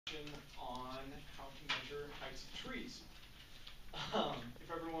question on how to measure heights of trees. If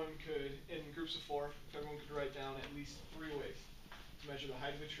everyone could, in groups of 4, if everyone could write down at least 3 ways to measure the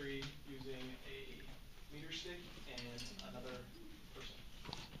height of a tree using a meter stick and another person.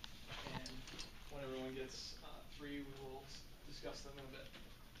 And when everyone gets 3, we will discuss them in a bit.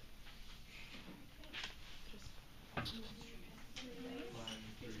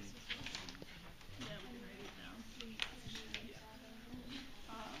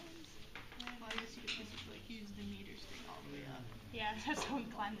 Well, I guess you could just like use the meter stick all the way up. Yeah, that's how we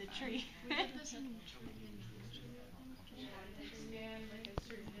climb the tree. Stand like a certain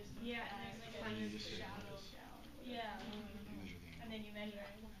distance. Yeah, and there's like a shadow down. Yeah. And then you measure it.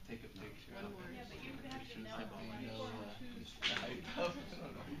 Take a picture of it. Yeah, but you have to know Something you know like the height of. I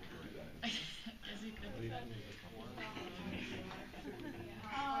don't know.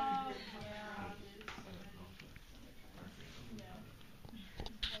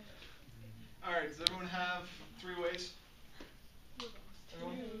 Alright, does everyone have 3 ways?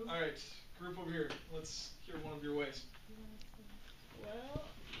 Everyone? Alright, group over here. Let's hear one of your ways. Well,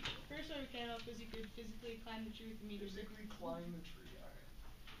 first way we came up is you could physically climb the tree with the meter stick. Physically climb the tree, alright.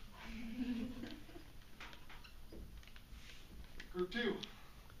 Group 2.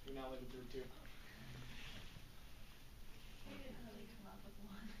 We now live in group 2. We didn't really come up with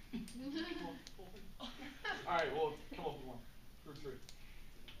one. Alright, well, come up with one. Group 3.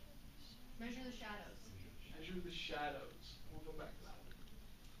 Measure the shadows. Measure the shadows. We'll go back to that one.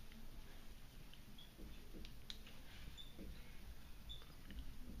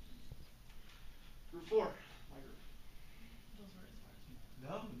 Group 4. My group. Those were as far as we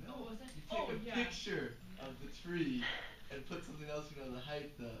No, Oh, was it? You Oh, take a yeah. picture of the tree and put something else you know the height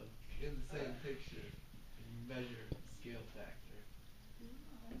of in the same picture. And you measure scale factor.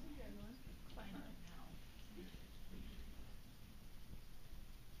 That's a good one. Climb it now.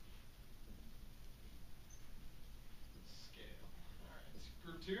 Scale. Alright.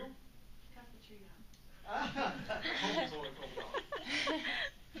 Group 2. Cut the tree down.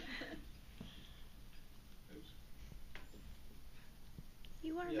 Oops.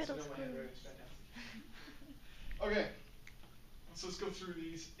 You are Yes, I middle know my school. handwriting is fantastic. Okay. So let's go through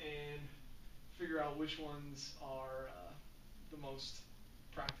these and figure out which ones are the most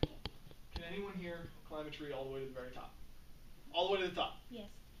practical. Can anyone here climb a tree all the way to the very top? All the way to the top? Yes.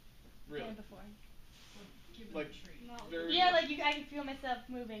 Really? Done before. Given Like, the tree. very Yeah, like I can feel myself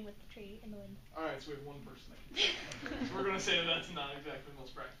moving with the tree in the wind. Alright, so we have one person that can do that. So we're gonna say that's not exactly the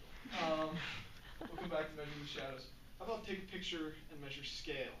most practical. We'll come back to measuring the shadows. How about take a picture and measure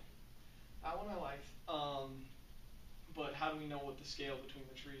scale? That one I liked. But how do we know what the scale between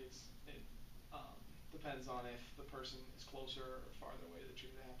the trees? It depends on if the person is closer or farther away to the tree.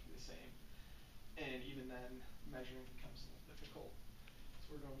 They have to be the same. And even then, measuring becomes a little difficult.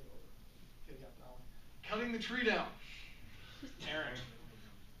 So we're going to go over. Okay, got that one. Cutting the tree down. Aaron.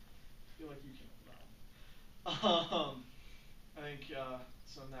 I feel like you came up with that one. I think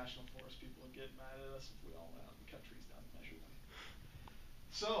some national forest people would get mad at us if we all went out and cut trees down and measured them.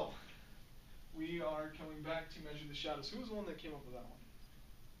 So, we are coming back to measure the shadows. Who was the one that came up with that one?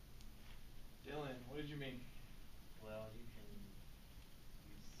 Dylan, what did you mean? Well, you can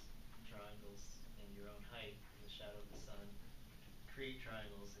use triangles in your own height in the shadow of the sun, create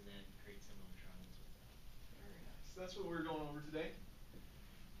triangles, and then create similar triangles with that. Very nice. That's what we're going over today.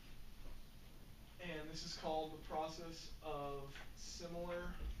 And this is called the process of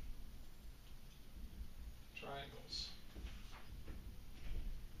similar triangles.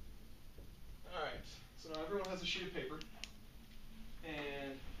 Alright, so now everyone has a sheet of paper.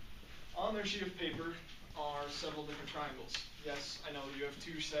 And on their sheet of paper are several different triangles. Yes, I know you have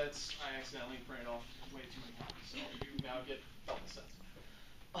 2 sets. I accidentally printed off way too many copies, so you now get double sets.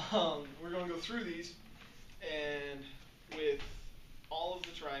 We're going to go through these, and with all of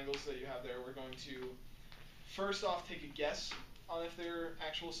the triangles that you have there, we're going to first off take a guess on if they're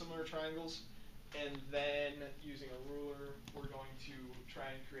actual similar triangles, and then using a ruler, we're going to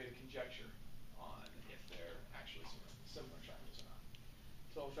try and create a conjecture on if they're actually similar triangles or not.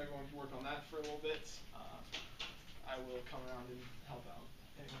 So if everyone can work on that for a little bit, I will come around and help out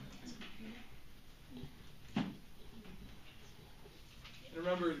anyone that needs it. And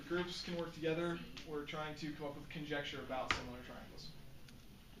remember, groups can work together. We're trying to come up with a conjecture about similar triangles.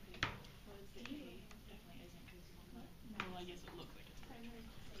 Well, it's the A. Definitely isn't because well, I guess it looks like it's a triangle.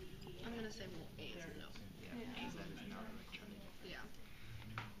 I'm gonna say well, A is a no. Yeah, A's definitely not a triangle. Yeah.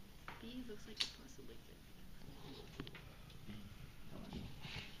 B looks like it possibly could be.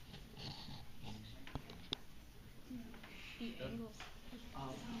 The angles.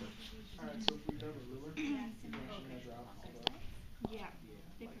 Alright, so if we have a ruler, you can actually measure out all the Yeah.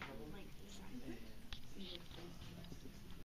 like